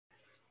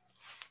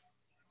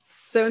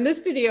So in this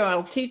video,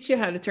 I'll teach you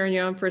how to turn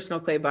your own personal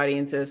clay body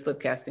into a slip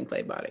casting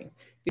clay body.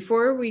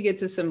 Before we get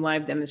to some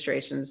live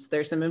demonstrations,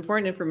 there's some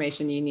important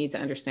information you need to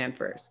understand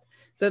first.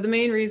 So the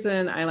main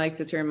reason I like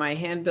to turn my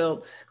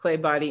hand-built clay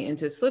body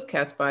into a slip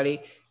cast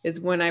body is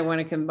when I want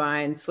to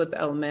combine slip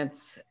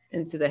elements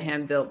into the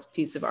hand-built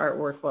piece of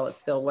artwork while it's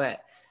still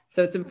wet.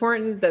 So it's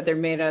important that they're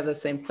made out of the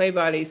same clay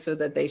body so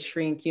that they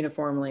shrink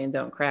uniformly and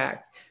don't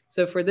crack.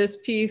 So for this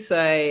piece,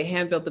 I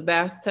hand-built the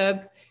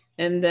bathtub,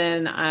 and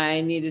then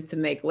I needed to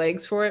make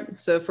legs for it.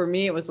 So for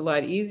me, it was a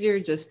lot easier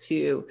just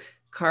to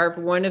carve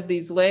one of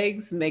these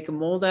legs, make a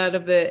mold out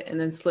of it, and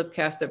then slip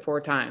cast it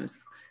 4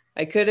 times.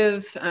 I could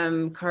have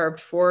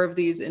carved 4 of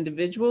these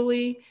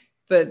individually,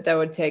 but that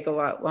would take a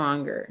lot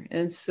longer.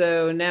 And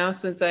so now,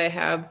 since I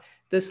have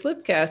the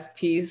slip cast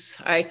piece,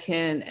 I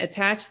can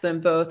attach them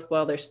both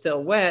while they're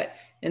still wet.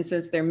 And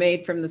since they're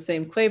made from the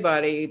same clay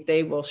body,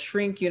 they will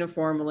shrink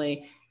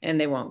uniformly and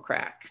they won't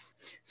crack.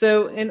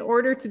 So in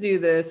order to do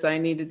this, I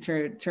need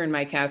to turn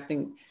my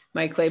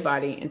clay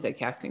body into a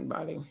casting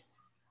body.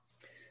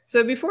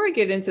 So before I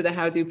get into the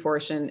how-to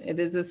portion, it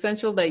is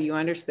essential that you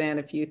understand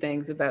a few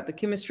things about the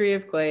chemistry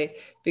of clay,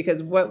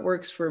 because what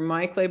works for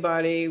my clay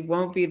body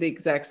won't be the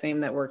exact same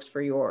that works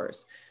for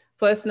yours.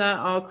 Plus, not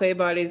all clay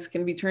bodies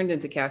can be turned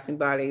into casting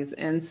bodies,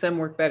 and some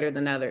work better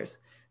than others.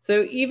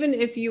 So even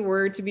if you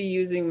were to be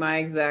using my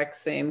exact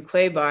same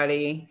clay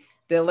body,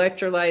 the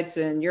electrolytes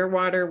in your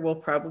water will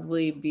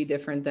probably be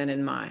different than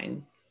in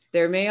mine.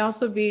 There may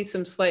also be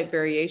some slight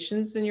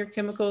variations in your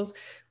chemicals,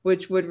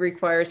 which would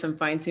require some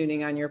fine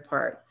tuning on your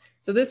part.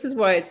 So this is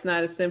why it's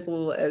not as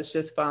simple as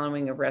just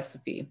following a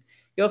recipe.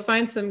 You'll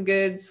find some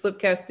good slip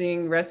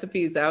casting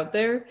recipes out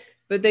there,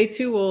 but they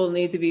too will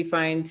need to be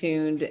fine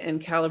tuned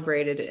and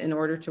calibrated in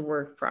order to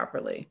work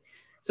properly.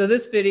 So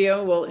this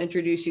video will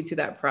introduce you to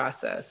that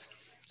process.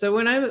 So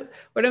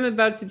what I'm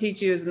about to teach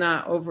you is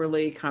not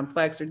overly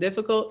complex or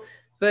difficult,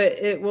 but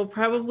it will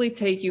probably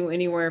take you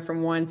anywhere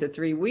from 1 to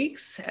 3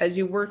 weeks as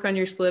you work on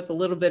your slip a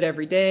little bit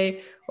every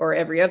day or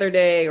every other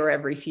day or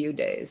every few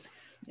days.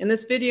 In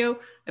this video,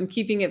 I'm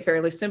keeping it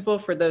fairly simple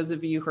for those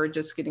of you who are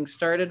just getting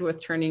started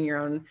with turning your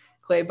own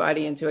clay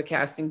body into a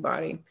casting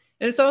body.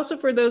 And it's also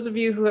for those of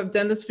you who have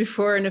done this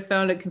before and have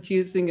found it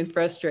confusing and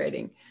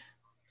frustrating.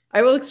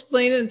 I will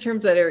explain it in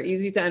terms that are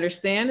easy to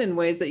understand and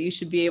ways that you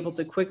should be able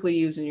to quickly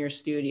use in your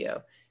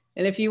studio.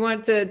 And if you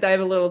want to dive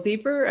a little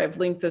deeper, I've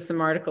linked to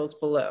some articles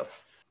below.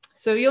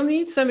 So you'll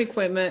need some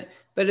equipment,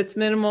 but it's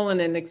minimal and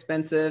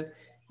inexpensive,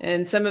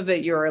 and some of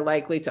it you are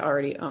likely to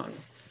already own.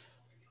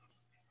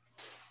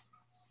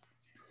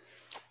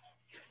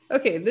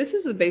 Okay, this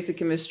is the basic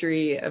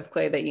chemistry of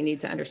clay that you need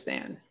to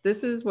understand.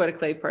 This is what a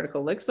clay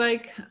particle looks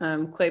like.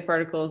 Clay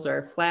particles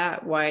are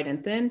flat, wide,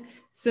 and thin,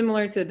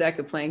 similar to a deck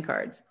of playing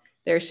cards.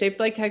 They're shaped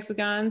like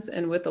hexagons,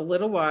 and with a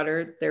little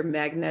water, their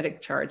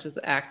magnetic charge is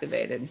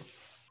activated.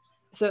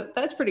 So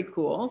that's pretty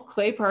cool.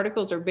 Clay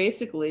particles are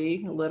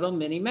basically little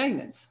mini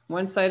magnets.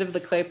 One side of the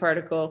clay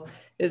particle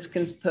is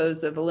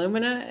composed of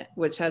alumina,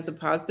 which has a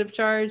positive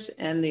charge,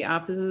 and the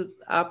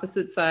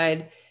opposite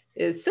side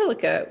is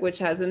silica, which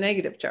has a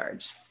negative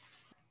charge.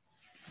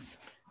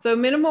 So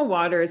minimal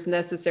water is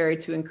necessary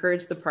to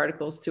encourage the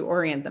particles to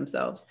orient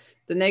themselves.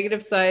 The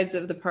negative sides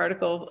of the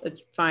particle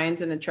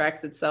finds and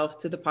attracts itself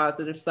to the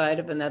positive side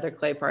of another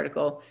clay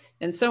particle,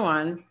 and so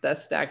on,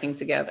 thus stacking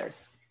together.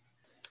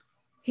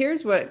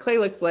 Here's what clay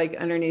looks like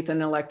underneath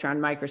an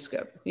electron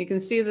microscope. You can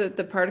see that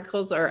the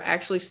particles are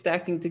actually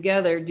stacking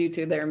together due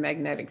to their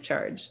magnetic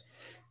charge.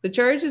 The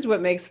charge is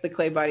what makes the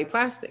clay body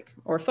plastic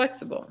or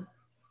flexible.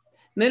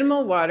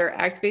 Minimal water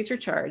activates your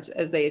charge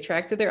as they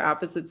attract to their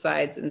opposite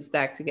sides and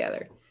stack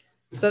together.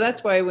 So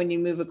that's why when you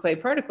move a clay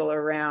particle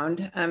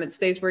around, it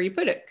stays where you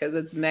put it because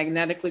it's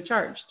magnetically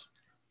charged.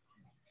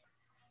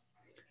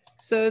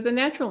 So the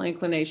natural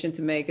inclination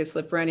to make a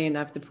slip runny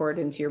enough to pour it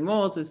into your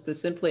molds is to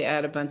simply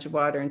add a bunch of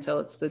water until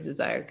it's the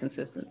desired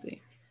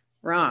consistency.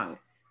 Wrong.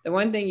 The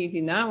one thing you do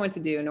not want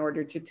to do in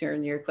order to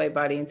turn your clay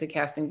body into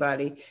casting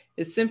body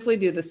is simply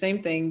do the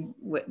same thing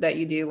that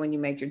you do when you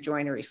make your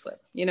joinery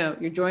slip. You know,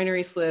 your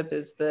joinery slip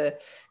is the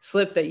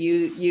slip that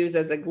you use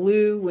as a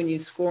glue when you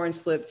score and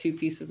slip 2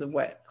 pieces of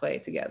wet clay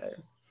together.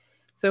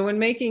 So when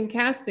making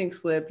casting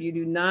slip, you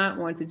do not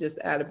want to just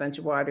add a bunch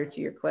of water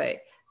to your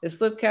clay. The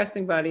slip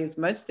casting body is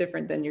much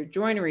different than your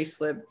joinery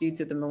slip due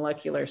to the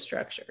molecular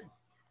structure.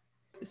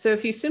 So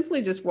if you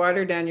simply just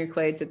water down your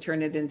clay to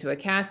turn it into a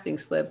casting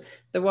slip,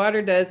 the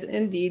water does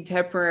indeed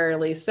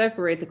temporarily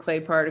separate the clay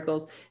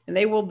particles and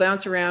they will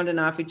bounce around and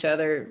off each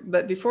other.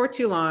 But before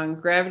too long,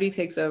 gravity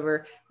takes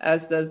over,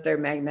 as does their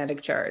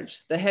magnetic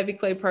charge. The heavy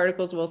clay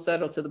particles will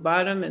settle to the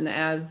bottom, and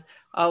as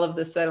all of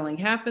the settling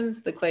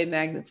happens, the clay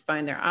magnets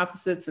find their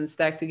opposites and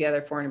stack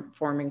together,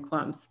 forming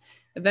clumps.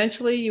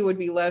 Eventually, you would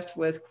be left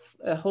with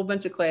a whole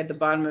bunch of clay at the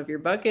bottom of your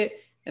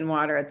bucket and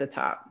water at the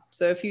top.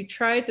 So if you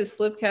try to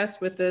slip cast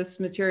with this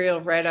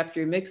material right after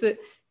you mix it,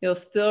 you'll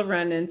still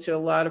run into a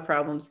lot of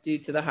problems due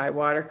to the high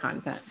water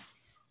content.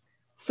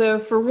 So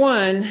for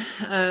one,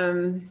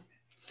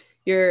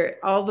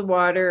 all the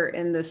water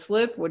in the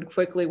slip would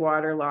quickly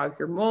waterlog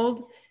your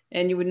mold.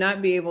 and you would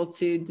not be able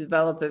to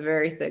develop a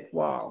very thick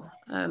wall,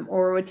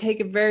 or it would take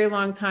a very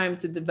long time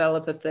to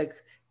develop a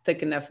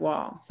thick enough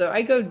wall. So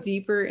I go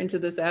deeper into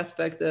this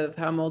aspect of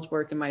how molds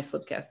work in my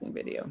slip casting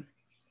video.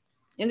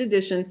 In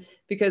addition,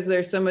 because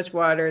there's so much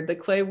water, the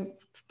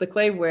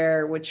clay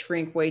ware would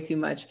shrink way too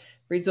much,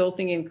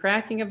 resulting in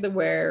cracking of the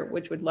ware,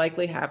 which would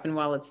likely happen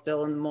while it's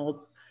still in the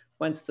mold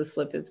once the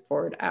slip is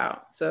poured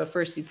out. So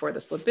first you pour the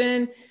slip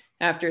in.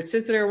 After it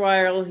sits there a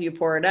while, you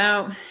pour it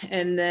out.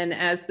 And then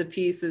as the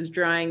piece is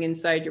drying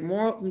inside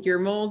your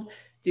mold,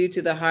 due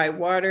to the high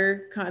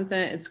water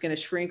content, it's going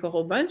to shrink a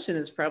whole bunch, and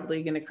it's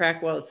probably going to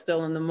crack while it's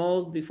still in the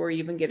mold before you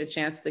even get a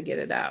chance to get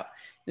it out.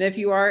 And if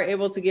you are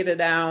able to get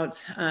it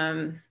out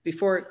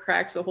before it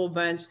cracks a whole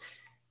bunch,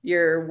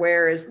 your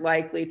ware is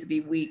likely to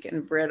be weak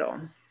and brittle.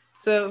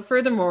 So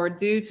furthermore,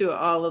 due to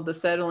all of the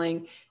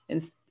settling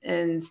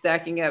and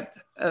stacking up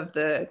of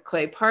the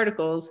clay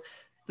particles,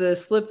 the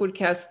slip would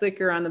cast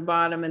thicker on the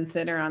bottom and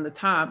thinner on the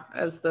top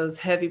as those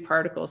heavy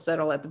particles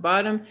settle at the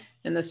bottom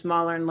and the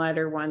smaller and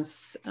lighter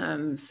ones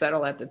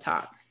settle at the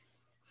top.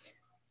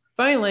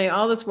 Finally,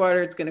 all this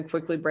water is going to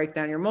quickly break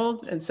down your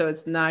mold, and so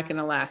it's not going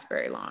to last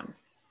very long.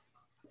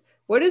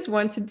 What is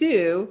one to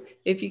do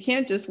if you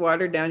can't just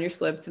water down your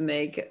slip to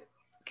make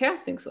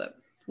casting slip?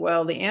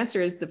 Well, the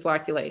answer is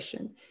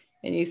deflocculation.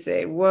 And you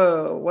say,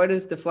 whoa, what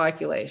is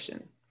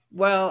deflocculation?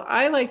 Well,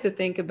 I like to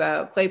think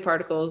about clay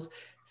particles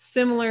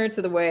similar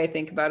to the way I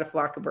think about a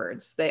flock of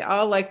birds. They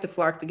all like to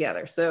flock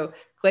together. So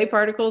clay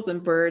particles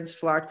and birds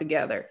flock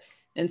together.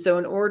 And so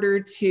in order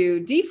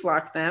to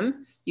deflock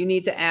them, you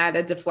need to add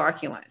a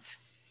deflocculant.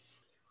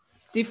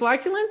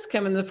 Deflocculants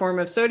come in the form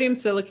of sodium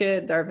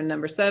silicate, Darwin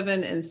number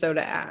 7, and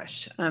soda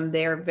ash.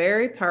 They are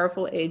very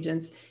powerful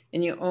agents,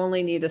 and you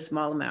only need a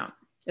small amount.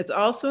 It's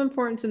also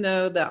important to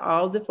know that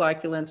all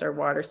deflocculants are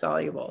water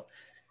soluble,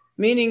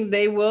 meaning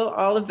they will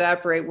all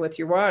evaporate with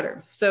your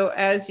water. So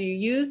as you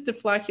use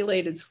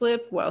deflocculated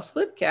slip while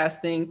slip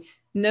casting,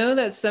 know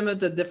that some of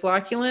the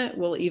deflocculant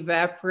will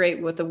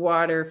evaporate with the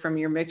water from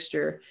your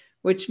mixture,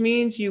 which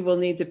means you will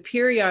need to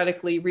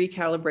periodically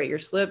recalibrate your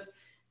slip,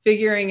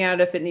 figuring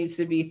out if it needs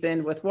to be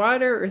thinned with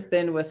water or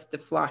thinned with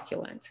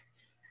deflocculant,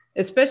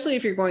 especially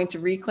if you're going to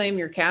reclaim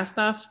your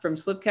cast-offs from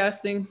slip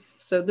casting.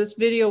 So this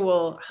video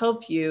will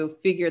help you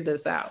figure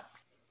this out.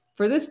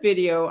 For this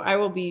video, I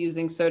will be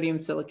using sodium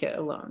silicate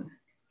alone.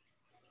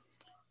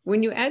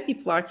 When you add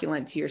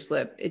deflocculant to your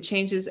slip, it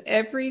changes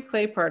every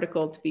clay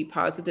particle to be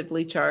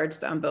positively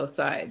charged on both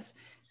sides.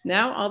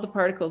 Now all the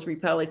particles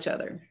repel each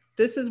other.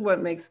 This is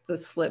what makes the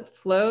slip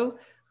flow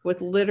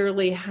with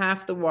literally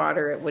half the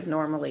water it would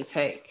normally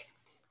take.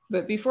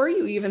 But before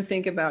you even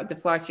think about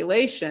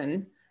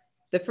deflocculation,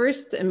 the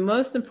first and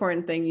most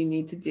important thing you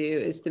need to do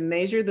is to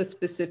measure the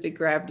specific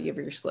gravity of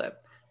your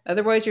slip.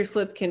 Otherwise, your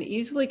slip can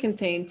easily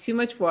contain too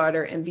much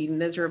water and be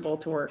miserable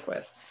to work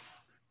with.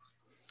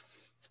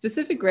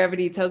 Specific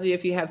gravity tells you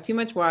if you have too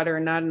much water or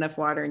not enough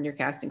water in your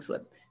casting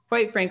slip.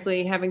 Quite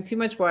frankly, having too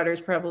much water is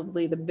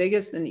probably the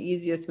biggest and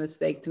easiest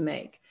mistake to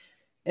make.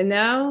 And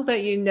now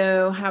that you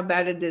know how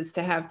bad it is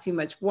to have too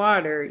much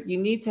water, you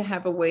need to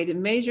have a way to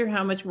measure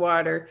how much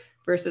water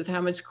versus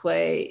how much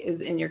clay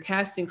is in your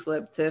casting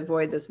slip to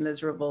avoid this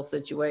miserable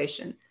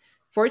situation.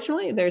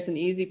 Fortunately, there's an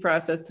easy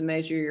process to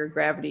measure your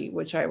gravity,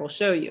 which I will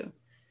show you.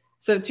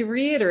 So to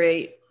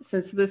reiterate,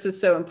 since this is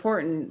so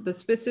important, the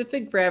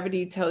specific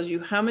gravity tells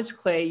you how much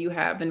clay you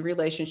have in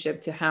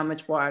relationship to how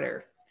much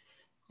water.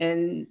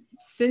 And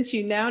since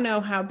you now know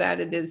how bad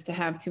it is to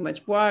have too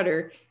much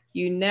water,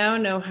 you now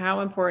know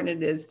how important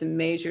it is to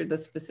measure the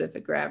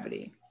specific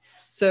gravity.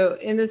 So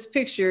in this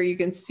picture, you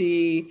can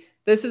see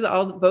this is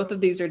both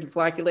of these are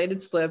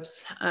deflocculated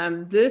slips.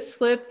 This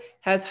slip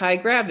has high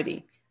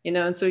gravity,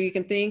 and so you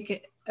can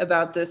think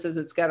about this as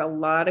it's got a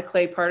lot of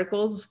clay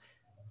particles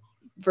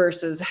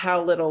versus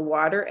how little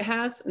water it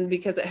has. And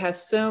because it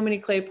has so many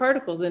clay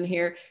particles in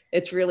here,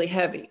 it's really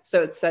heavy.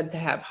 So it's said to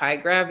have high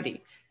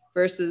gravity.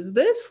 Versus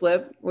this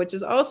slip, which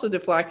is also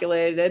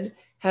deflocculated,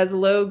 has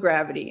low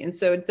gravity. And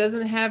so it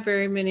doesn't have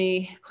very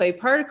many clay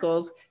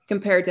particles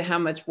compared to how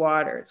much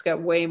water. It's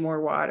got way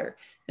more water.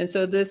 And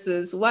so this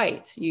is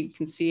light. You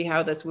can see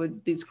how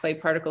these clay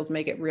particles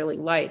make it really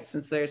light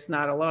since there's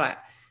not a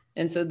lot.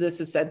 And so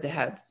this is said to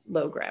have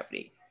low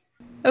gravity.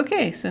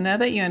 Okay, so now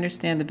that you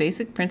understand the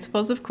basic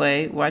principles of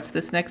clay, watch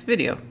this next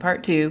video,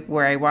 part 2,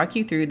 where I walk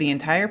you through the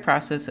entire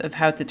process of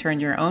how to turn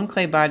your own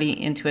clay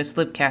body into a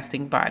slip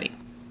casting body.